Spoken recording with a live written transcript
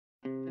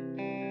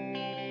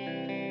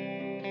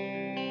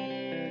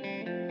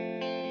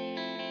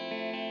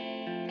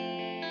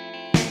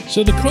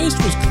So the coast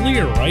was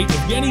clear, right?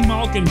 Evgeny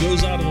Malkin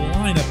goes out of the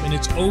lineup, and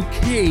it's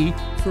okay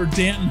for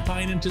Danton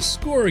Heinen to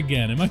score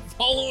again. Am I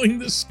following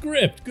the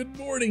script? Good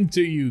morning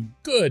to you.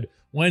 Good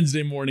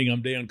Wednesday morning.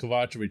 I'm Dejan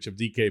Kovacevic of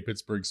DK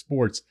Pittsburgh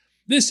Sports.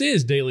 This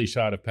is Daily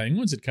Shot of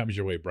Penguins. It comes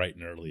your way bright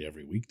and early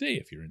every weekday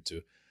if you're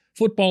into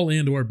football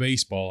and or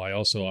baseball. I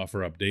also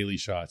offer up daily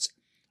shots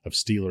of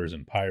Steelers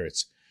and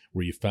Pirates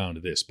where you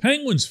found this.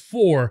 Penguins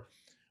 4,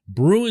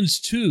 Bruins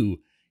 2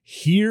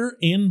 here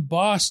in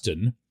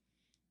Boston.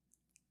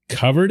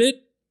 Covered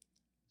it.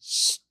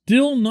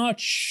 Still not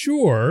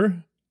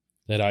sure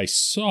that I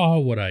saw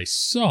what I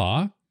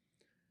saw.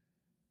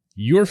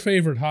 Your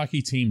favorite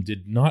hockey team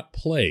did not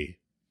play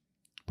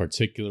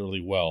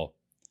particularly well,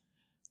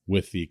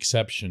 with the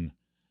exception,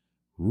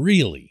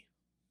 really,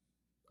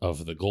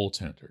 of the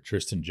goaltender.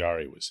 Tristan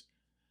Jarry was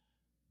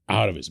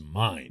out of his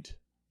mind.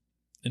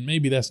 And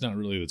maybe that's not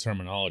really the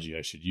terminology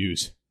I should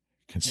use,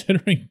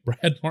 considering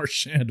Brad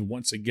Marchand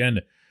once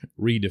again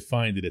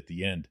redefined it at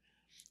the end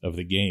of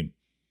the game.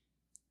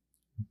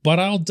 But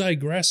I'll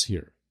digress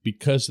here,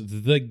 because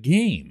the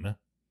game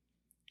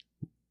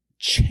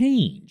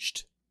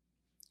changed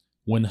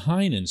when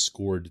Heinen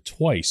scored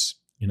twice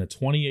in a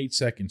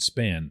 28-second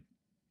span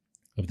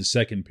of the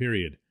second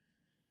period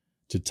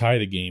to tie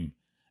the game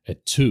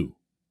at 2.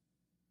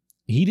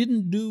 He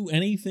didn't do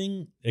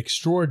anything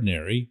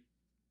extraordinary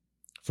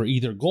for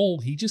either goal.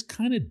 He just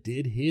kind of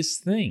did his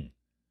thing.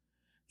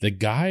 The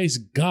guy's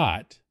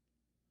got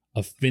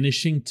a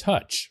finishing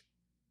touch.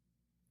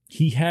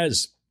 He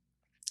has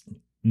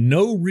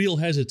no real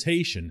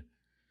hesitation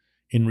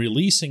in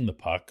releasing the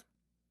puck.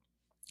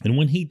 And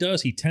when he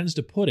does, he tends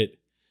to put it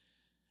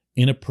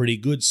in a pretty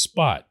good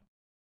spot.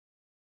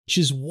 Which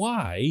is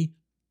why,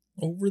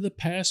 over the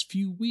past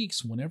few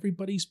weeks, when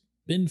everybody's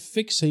been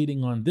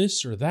fixating on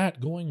this or that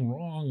going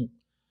wrong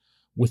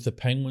with the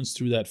Penguins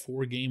through that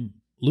 4-game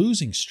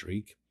losing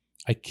streak,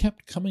 I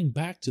kept coming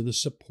back to the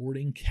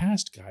supporting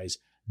cast guys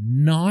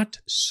not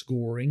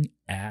scoring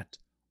at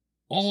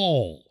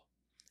all.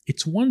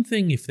 It's one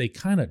thing if they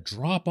kind of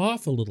drop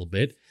off a little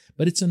bit,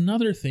 but it's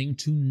another thing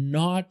to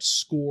not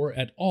score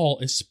at all,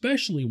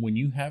 especially when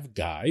you have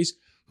guys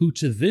who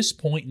to this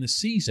point in the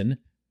season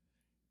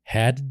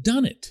had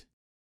done it.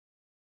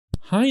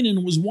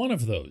 Heinen was one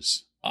of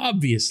those.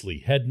 Obviously,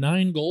 had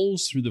 9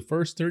 goals through the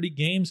first 30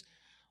 games,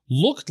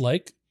 looked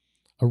like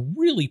a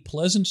really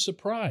pleasant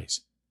surprise.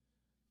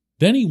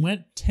 Then he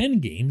went 10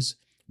 games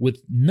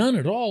with none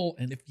at all,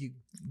 and if you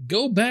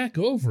go back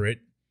over it,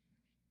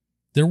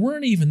 there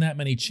weren't even that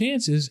many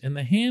chances, and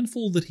the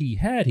handful that he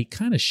had, he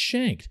kind of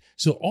shanked.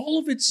 So all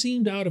of it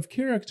seemed out of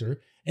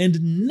character,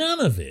 and none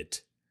of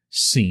it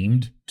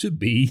seemed to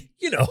be,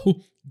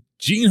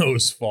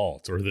 Gino's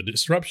fault or the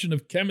disruption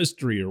of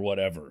chemistry or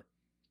whatever.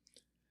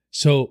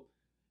 So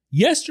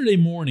yesterday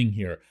morning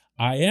here,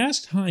 I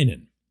asked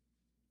Heinen,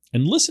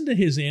 and listen to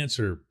his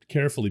answer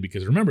carefully,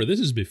 because remember, this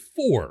is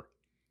before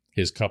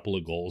his couple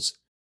of goals.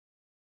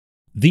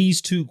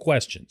 These 2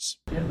 questions.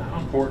 And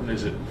how important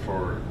is it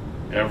for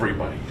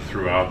everybody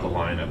throughout the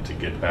lineup to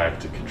get back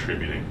to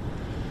contributing,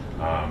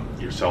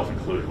 yourself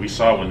included? We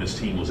saw when this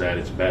team was at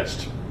its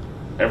best,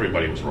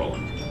 everybody was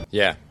rolling.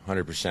 Yeah,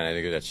 100%. I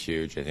think that's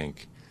huge. I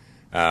think,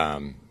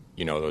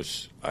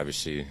 those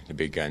obviously the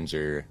big guns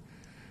are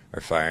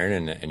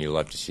firing, and you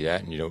love to see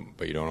that, and you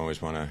don't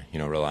always want to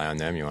rely on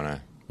them. You want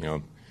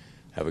to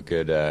have a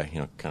good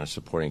kind of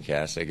supporting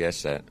cast, I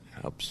guess, that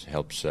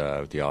helps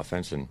with the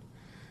offense, and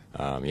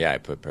I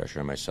put pressure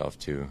on myself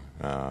to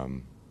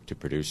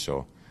produce.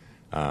 So.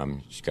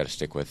 Just got to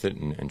stick with it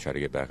and try to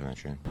get back on that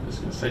train. I was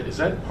going to say, is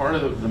that part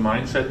of the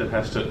mindset that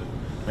has to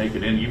make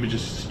it in? You would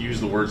just use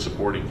the word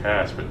supporting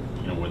cast, but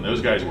when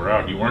those guys were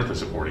out, you weren't the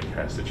supporting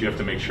cast. That you have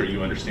to make sure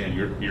you understand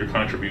your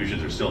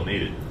contributions are still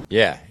needed.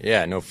 Yeah,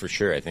 no, for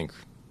sure. I think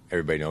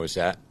everybody knows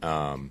that.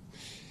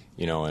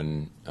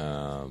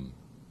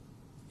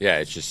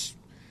 It's just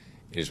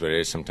it is what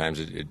it is. Sometimes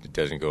it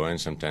doesn't go in,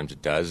 sometimes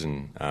it does,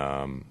 and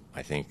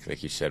I think,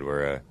 like you said,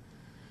 we're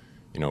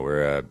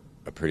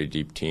a pretty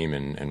deep team,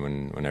 and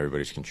when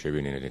everybody's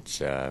contributing,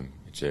 it's a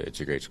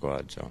great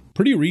squad. So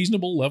pretty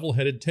reasonable,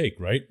 level-headed take,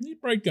 right? He's a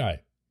bright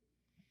guy,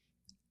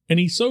 and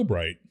he's so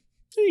bright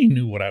he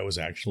knew what I was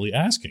actually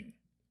asking.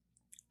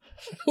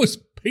 I was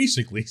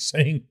basically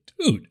saying,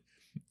 "Dude,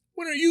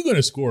 when are you going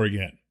to score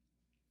again?"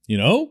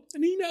 And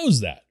he knows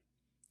that.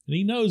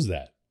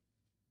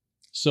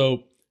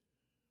 So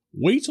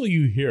wait till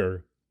you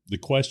hear the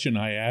question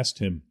I asked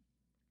him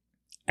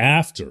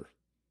after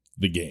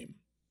the game.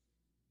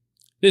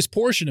 This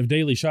portion of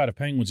Daily Shot of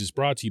Penguins is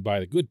brought to you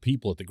by the good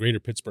people at the Greater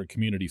Pittsburgh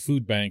Community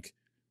Food Bank,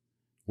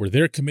 where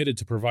they're committed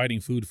to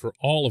providing food for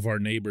all of our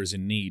neighbors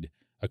in need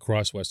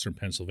across Western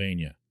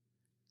Pennsylvania.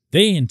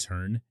 They, in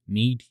turn,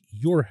 need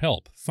your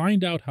help.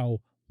 Find out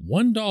how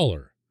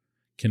 $1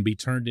 can be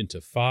turned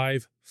into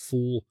 5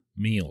 full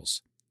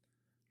meals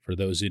for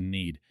those in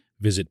need.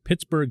 Visit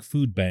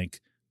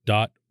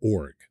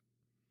pittsburghfoodbank.org.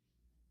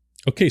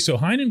 Okay, so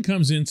Heinen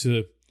comes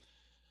into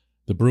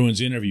the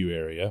Bruins interview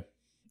area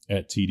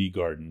at TD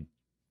Garden,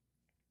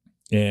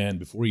 and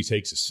before he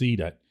takes a seat,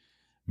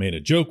 made a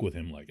joke with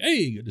him like,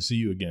 hey, good to see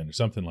you again, or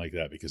something like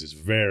that, because it's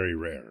very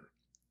rare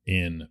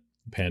in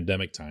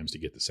pandemic times to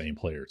get the same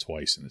player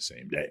twice in the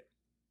same day.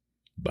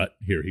 But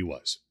here he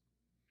was.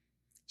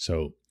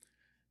 So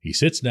he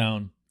sits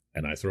down,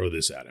 and I throw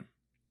this at him.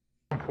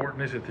 How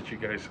important is it that you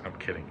guys, I'm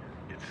kidding,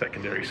 it's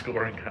secondary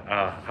scoring.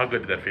 How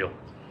good did that feel?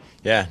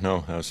 Yeah,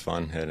 no, that was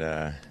fun.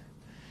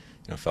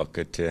 It felt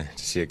good to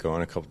see it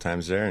going a couple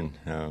times there.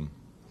 And,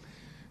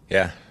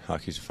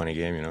 hockey's a funny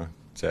game,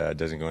 It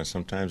doesn't go in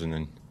sometimes, and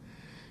then,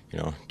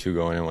 2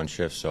 going in one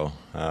shift. So,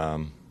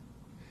 it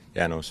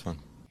was fun.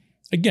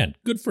 Again,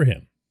 good for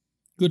him.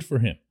 Good for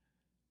him.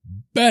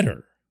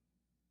 Better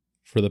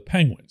for the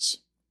Penguins,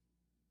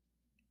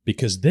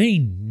 because they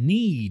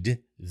need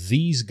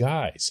these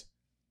guys.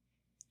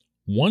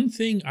 One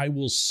thing I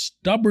will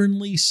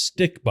stubbornly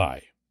stick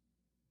by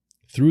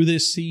through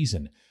this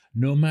season,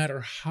 no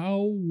matter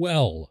how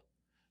well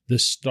the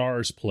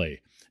Stars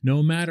play,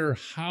 no matter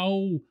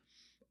how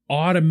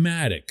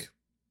automatic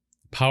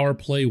Power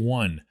Play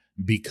 1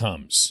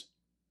 becomes,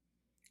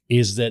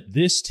 is that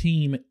this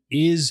team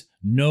is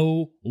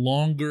no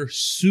longer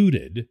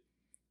suited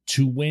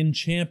to win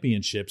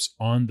championships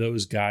on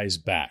those guys'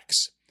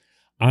 backs.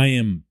 I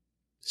am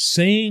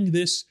saying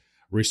this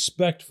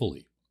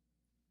respectfully.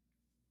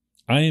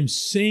 I am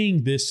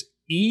saying this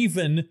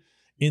even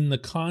in the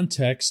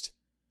context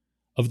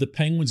of the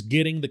Penguins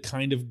getting the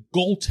kind of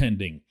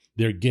goaltending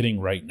they're getting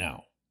right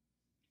now.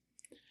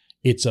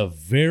 It's a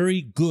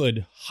very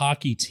good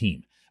hockey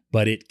team,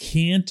 but it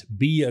can't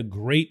be a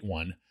great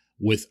one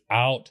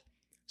without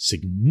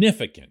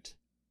significant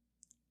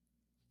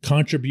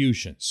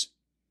contributions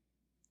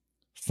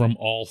from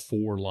all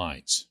 4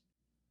 lines.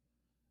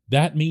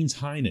 That means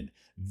Heinen.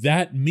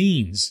 That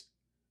means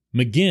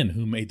McGinn,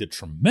 who made the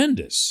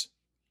tremendous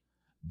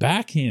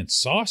backhand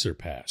saucer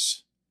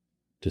pass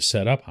to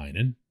set up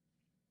Heinen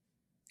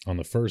on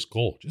the first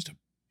goal. Just a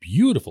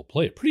beautiful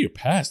play, a prettier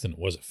pass than it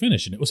was a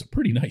finish, and it was a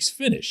pretty nice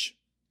finish.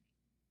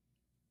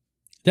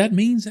 That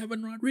means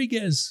Evan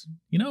Rodriguez,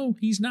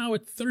 he's now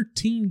at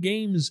 13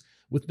 games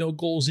with no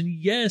goals. And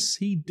yes,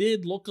 he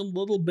did look a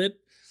little bit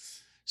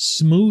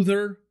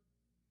smoother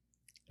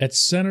at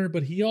center,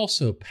 but he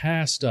also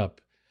passed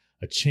up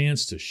a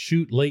chance to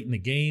shoot late in the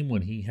game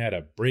when he had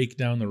a break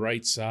down the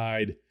right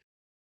side.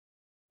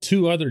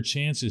 2 other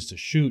chances to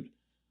shoot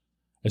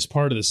as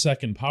part of the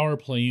second power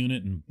play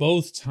unit, and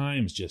both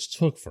times just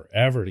took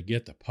forever to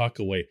get the puck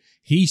away.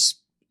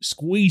 He's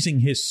squeezing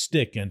his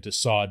stick into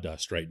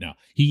sawdust right now.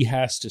 He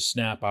has to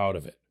snap out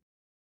of it.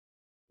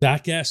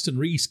 Zach Aston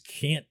Reese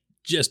can't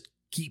just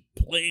keep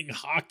playing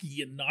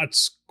hockey and not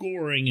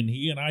scoring, and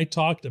he and I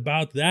talked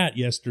about that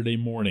yesterday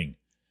morning.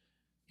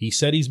 He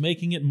said he's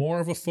making it more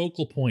of a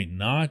focal point,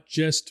 not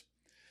just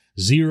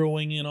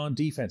zeroing in on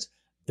defense.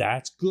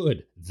 That's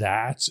good.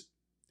 That's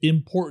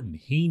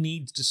important. He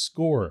needs to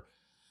score.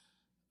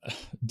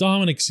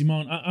 Dominic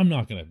Simon, I'm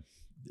not going to...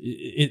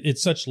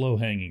 It's such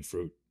low-hanging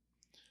fruit.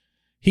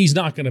 He's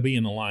not going to be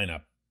in the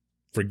lineup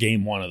for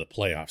game 1 of the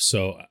playoffs,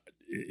 so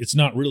it's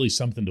not really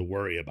something to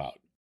worry about.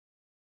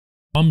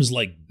 Bums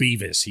like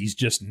Beavis, he's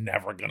just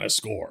never going to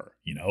score.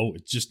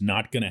 It's just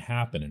not going to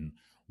happen, and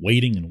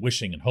waiting and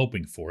wishing and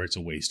hoping for it's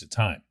a waste of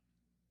time.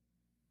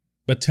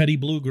 But Teddy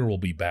Bluger will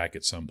be back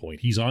at some point.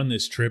 He's on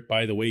this trip,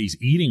 by the way.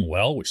 He's eating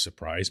well, which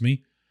surprised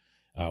me.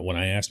 When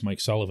I asked Mike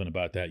Sullivan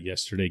about that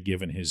yesterday,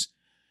 given his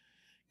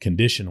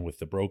condition with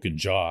the broken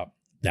jaw,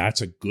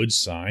 that's a good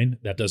sign.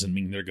 That doesn't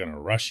mean they're going to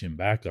rush him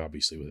back,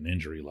 obviously, with an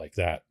injury like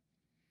that.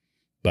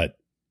 But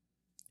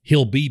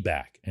he'll be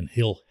back, and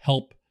he'll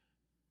help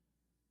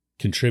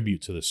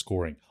contribute to the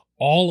scoring.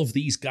 All of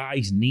these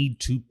guys need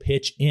to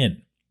pitch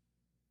in,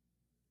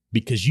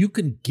 because you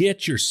can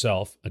get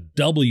yourself a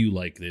W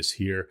like this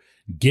here,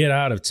 get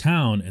out of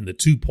town, and the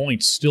 2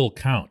 points still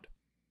count.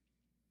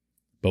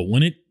 But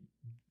when it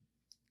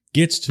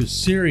gets to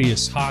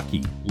serious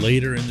hockey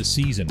later in the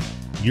season,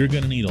 you're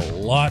going to need a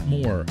lot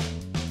more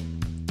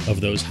of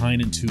those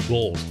Heinen 2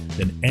 goals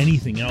than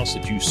anything else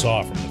that you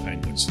saw from the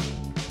Penguins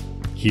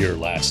here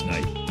last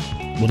night.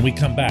 When we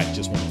come back,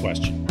 just one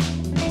question.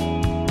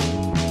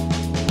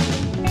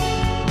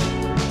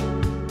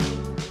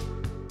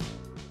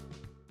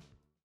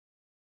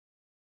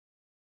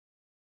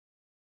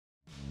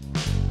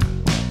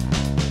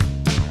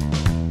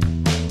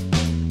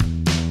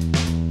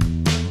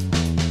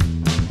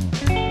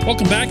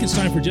 Welcome back. It's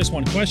time for Just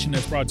One Question.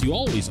 That's brought to you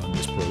always on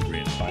this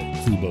program by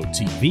Fubo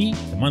TV.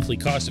 The monthly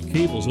cost of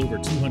cable is over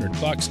 $200.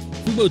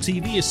 Fubo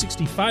TV is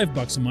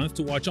 $65 a month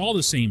to watch all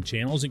the same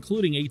channels,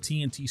 including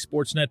AT&T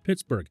Sportsnet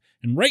Pittsburgh.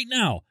 And right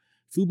now,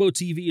 Fubo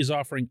TV is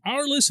offering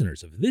our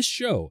listeners of this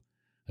show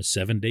a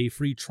 7-day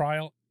free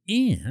trial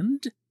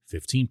and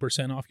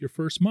 15% off your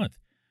first month.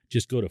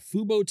 Just go to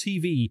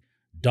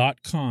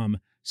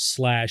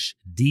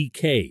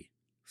FuboTV.com/DK.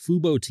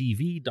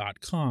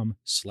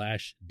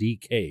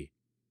 FuboTV.com/DK.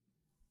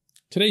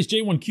 Today's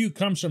J1Q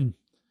comes from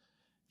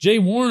Jay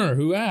Warner,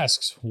 who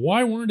asks,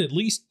 why weren't at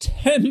least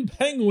 10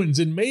 Penguins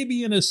and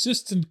maybe an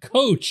assistant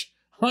coach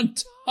on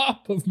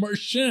top of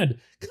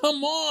Marchand?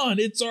 Come on,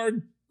 it's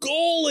our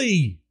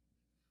goalie.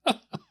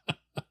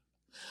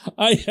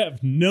 I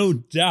have no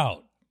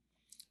doubt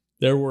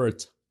there were a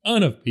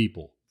ton of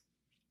people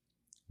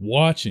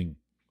watching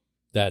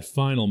that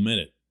final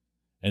minute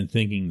and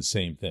thinking the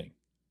same thing.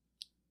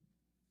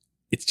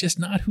 It's just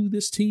not who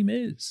this team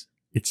is.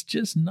 It's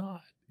just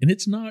not. And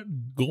it's not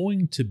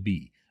going to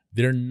be.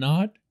 They're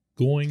not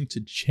going to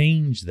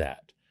change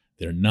that.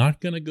 They're not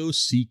going to go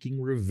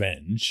seeking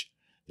revenge.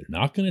 They're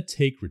not going to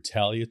take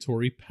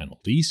retaliatory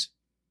penalties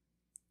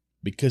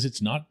because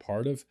it's not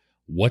part of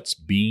what's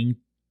being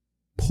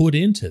put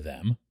into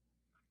them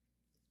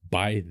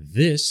by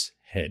this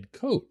head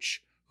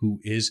coach, who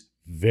is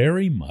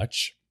very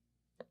much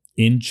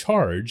in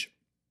charge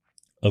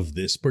of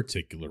this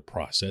particular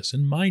process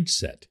and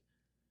mindset.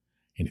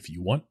 And if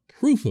you want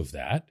proof of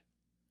that,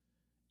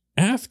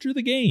 after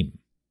the game,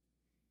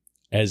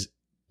 as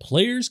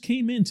players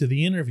came into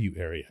the interview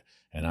area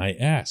and I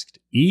asked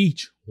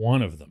each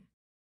one of them,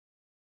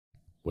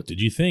 what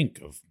did you think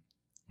of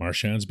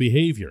Marchand's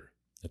behavior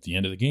at the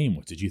end of the game?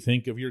 What did you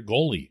think of your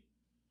goalie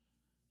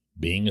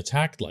being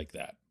attacked like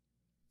that?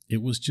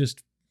 It was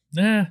just,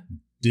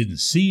 didn't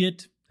see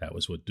it. That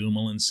was what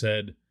Dumoulin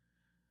said.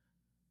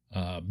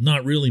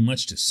 Not really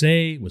much to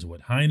say was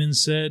what Heinen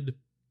said.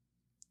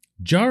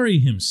 Jarry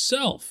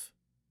himself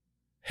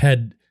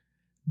had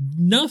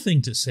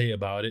nothing to say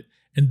about it.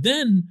 And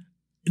then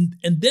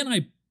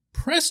I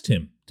pressed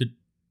him to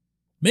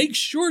make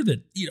sure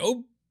that,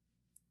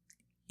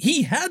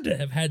 he had to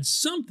have had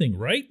something,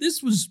 right?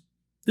 This was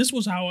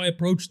how I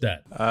approached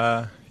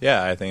that.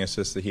 Yeah, I think it's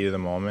just the heat of the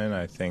moment.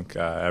 I think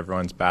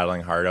everyone's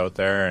battling hard out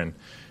there, and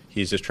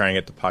he's just trying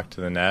to get the puck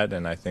to the net,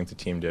 and I think the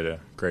team did a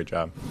great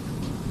job.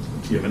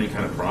 Do you have any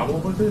kind of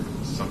problem with it?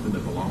 Something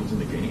that belongs in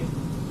the game?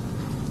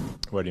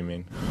 What do you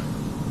mean?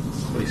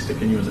 Somebody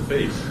sticking you in the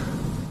face.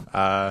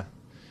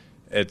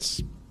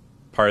 It's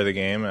part of the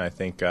game, and I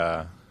think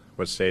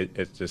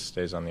it just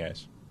stays on the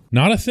ice.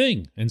 Not a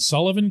thing. And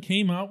Sullivan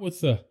came out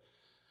with a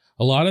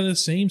lot of the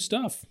same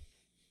stuff.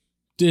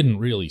 Didn't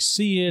really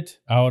see it,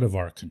 out of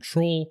our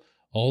control,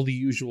 all the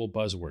usual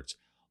buzzwords.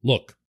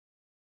 Look,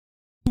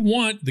 if you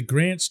want the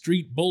Grant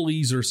Street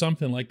Bullies or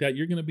something like that,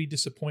 you're going to be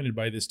disappointed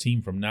by this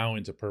team from now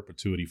into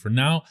perpetuity. For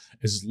now,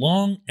 as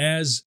long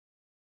as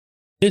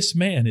this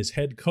man is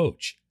head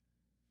coach,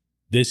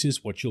 this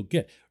is what you'll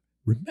get.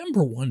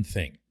 Remember one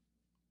thing.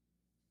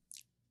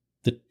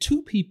 The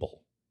two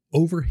people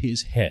over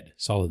his head,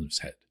 Sullivan's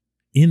head,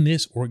 in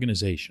this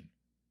organization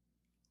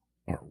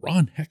are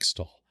Ron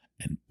Hextall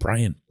and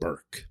Brian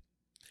Burke.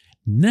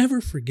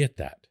 Never forget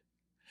that.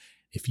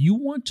 If you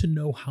want to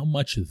know how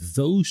much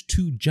those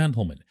two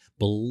gentlemen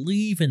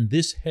believe in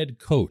this head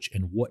coach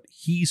and what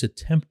he's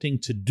attempting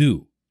to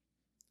do,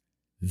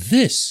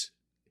 this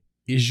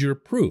is your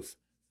proof.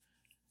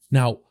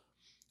 Now,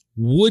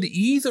 would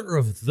either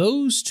of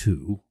those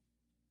two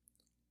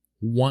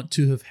want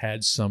to have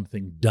had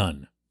something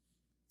done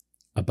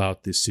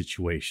about this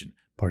situation,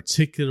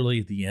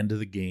 particularly at the end of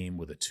the game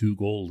with a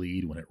 2-goal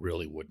lead when it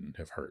really wouldn't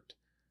have hurt?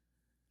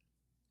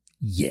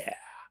 Yeah,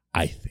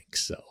 I think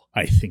so.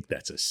 I think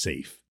that's a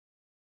safe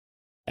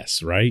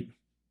yes, right?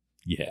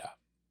 Yeah.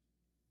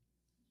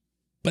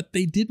 But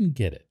they didn't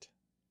get it.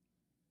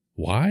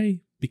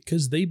 Why?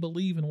 Because they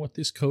believe in what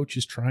this coach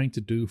is trying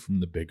to do from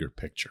the bigger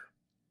picture.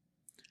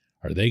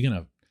 Are they going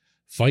to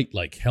fight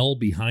like hell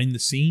behind the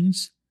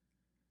scenes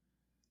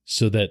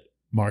so that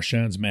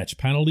Marchand's match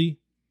penalty,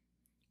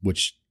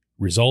 which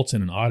results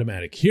in an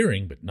automatic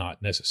hearing, but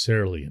not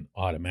necessarily an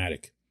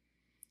automatic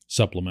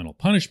supplemental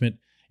punishment,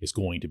 is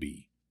going to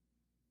be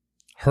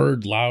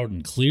heard loud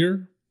and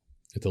clear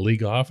at the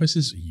league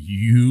offices?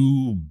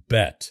 You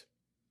bet.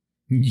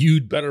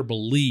 You'd better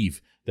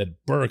believe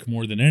that Burke,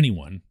 more than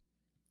anyone,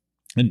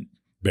 and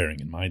bearing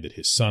in mind that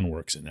his son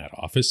works in that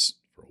office,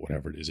 or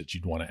whatever it is that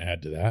you'd want to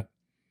add to that,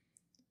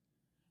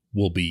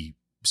 will be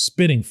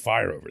spitting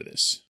fire over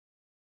this.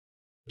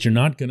 But you're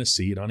not going to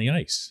see it on the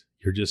ice.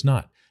 You're just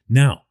not.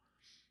 Now,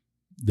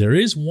 there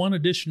is one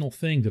additional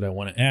thing that I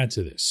want to add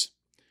to this.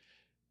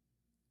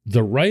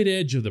 The right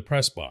edge of the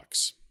press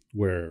box,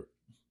 where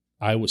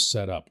I was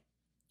set up,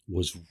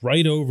 was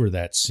right over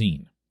that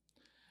scene.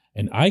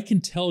 And I can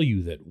tell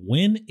you that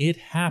when it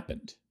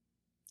happened,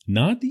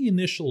 not the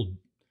initial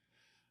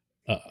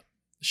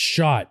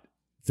shot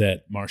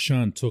that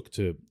Marchand took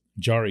to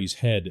Jarry's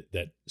head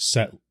that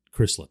set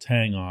Chris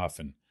Letang off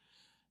and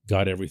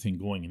got everything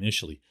going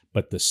initially,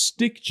 but the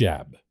stick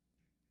jab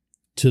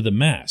to the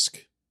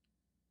mask,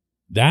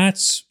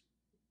 that's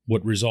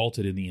what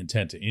resulted in the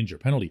intent to injure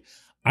penalty.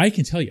 I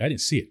can tell you, I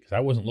didn't see it because I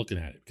wasn't looking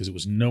at it because it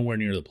was nowhere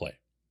near the play.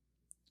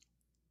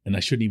 And I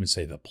shouldn't even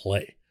say the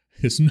play.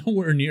 It's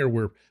nowhere near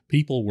where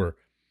people were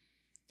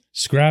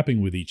scrapping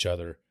with each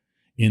other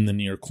in the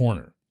near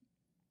corner.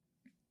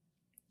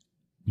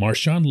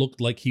 Marchand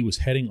looked like he was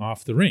heading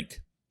off the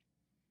rink.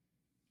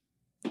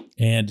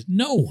 And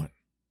no one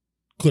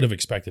could have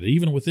expected it,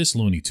 even with this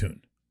Looney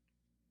Tune,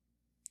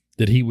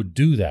 that he would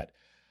do that.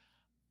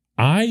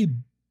 I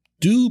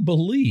do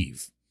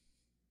believe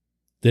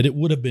that it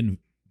would have been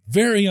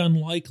very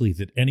unlikely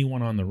that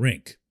anyone on the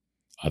rink,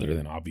 other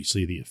than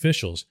obviously the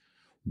officials,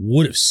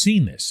 would have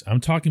seen this.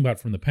 I'm talking about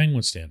from the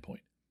Penguins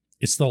standpoint.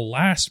 It's the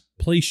last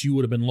place you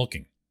would have been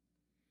looking.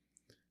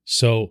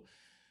 So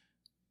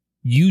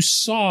you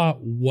saw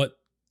what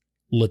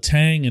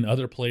Letang and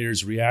other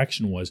players'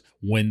 reaction was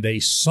when they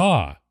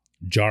saw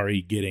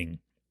Jarry getting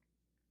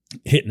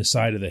hit in the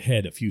side of the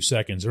head a few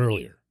seconds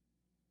earlier.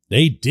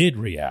 They did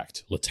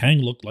react.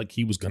 Letang looked like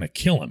he was going to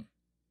kill him.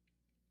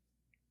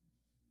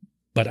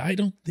 But I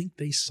don't think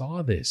they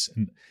saw this.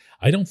 And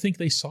I don't think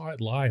they saw it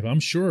live.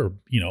 I'm sure,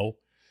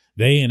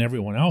 they and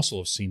everyone else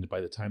will have seen it by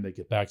the time they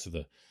get back to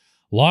the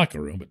locker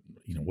room. But,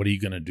 what are you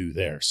going to do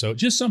there? So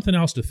just something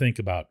else to think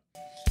about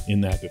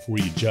in that before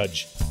you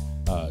judge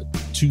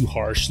too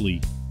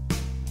harshly,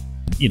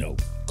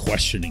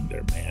 questioning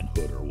their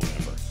manhood or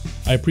whatever.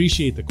 I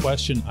appreciate the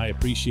question. I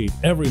appreciate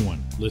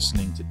everyone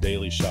listening to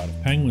Daily Shot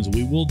of Penguins.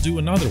 We will do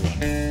another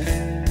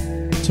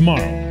one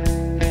tomorrow.